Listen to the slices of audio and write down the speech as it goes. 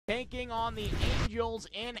Taking on the Angels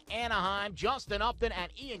in Anaheim. Justin Upton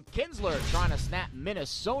and Ian Kinsler trying to snap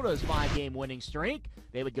Minnesota's 5-game winning streak.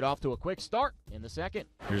 They would get off to a quick start in the second.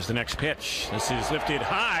 Here's the next pitch. This is lifted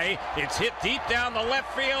high. It's hit deep down the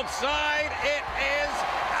left field side. It is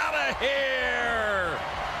out of here.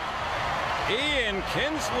 Ian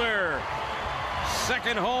Kinsler,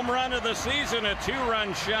 second home run of the season, a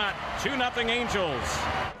 2-run shot. 2-0 Angels.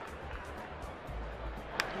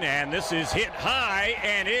 And this is hit high,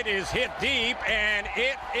 and it is hit deep, and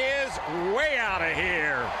it is way out of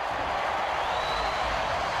here.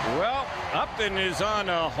 Well, Upton is on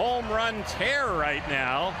a home run tear right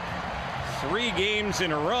now. 3 games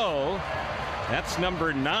in a row. That's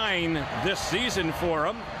number 9 this season for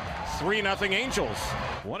him. 3-0 Angels.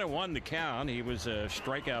 1-1 the count. He was a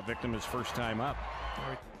strikeout victim his first time up.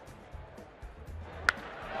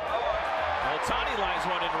 Ohtani lines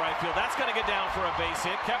one into right field. That's going to get down for a base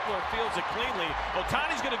hit. Kepler fields it cleanly.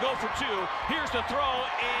 Ohtani's going to go for 2. Here's the throw,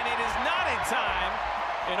 and it is not in time.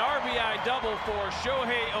 An RBI double for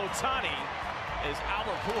Shohei Ohtani as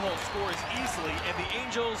Albert Pujols scores easily, and the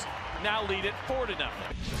Angels now lead it 4-0.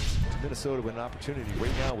 Minnesota with an opportunity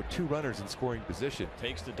right now with 2 runners in scoring position.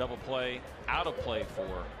 Takes the double play out of play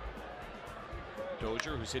for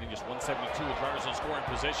Dozier, who's hitting just 172 with runners in scoring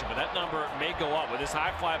position, but that number may go up with this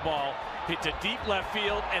high fly ball hit to deep left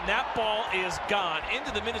field, and that ball is gone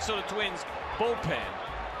into the Minnesota Twins bullpen.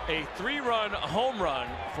 A 3-run home run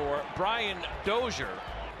for Brian Dozier.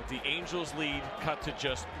 The Angels lead cut to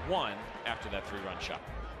just 1 after that 3-run shot.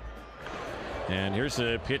 And here's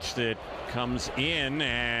a pitch that comes in,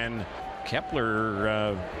 and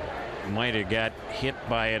Kepler might have got hit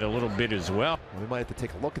by it a little bit as well. We might have to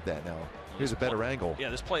take a look at that now. Here's a better angle. Yeah,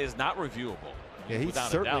 this play is not reviewable. Yeah, he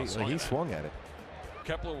certainly swung at it.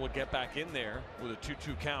 Kepler will get back in there with a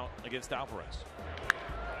 2-2 count against Alvarez.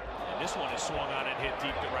 And this one is swung on and hit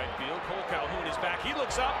deep to right field. Cole Calhoun is back. He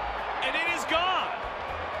looks up, and it is gone.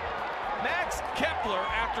 Max Kepler,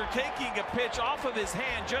 after taking a pitch off of his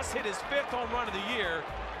hand, just hit his 5th home run of the year,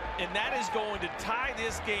 and that is going to tie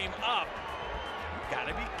this game up. You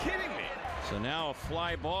gotta be kidding me. So now a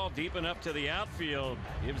fly ball deep enough to the outfield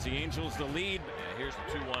gives the Angels the lead. Yeah, here's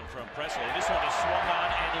the 2-1 from Presley. This one is swung on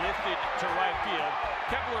and lifted to right field.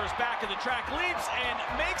 Kepler is back in the track, leaps and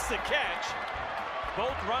makes the catch.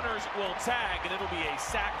 Both runners will tag, and it'll be a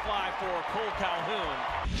sac fly for Cole Calhoun.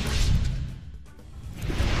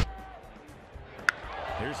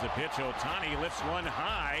 Here's the pitch. Ohtani lifts one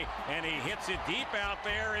high, and he hits it deep out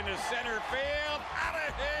there into center field. Out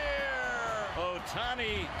of here!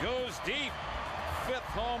 Ohtani goes deep.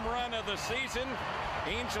 5th home run of the season.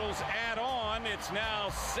 Angels add on. It's now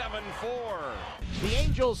 7-4. The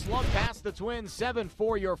Angels slug past the Twins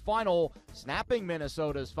 7-4 your final, snapping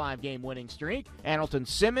Minnesota's 5-game winning streak. Andrelton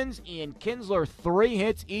Simmons, Ian Kinsler, 3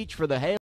 hits each for the Hail.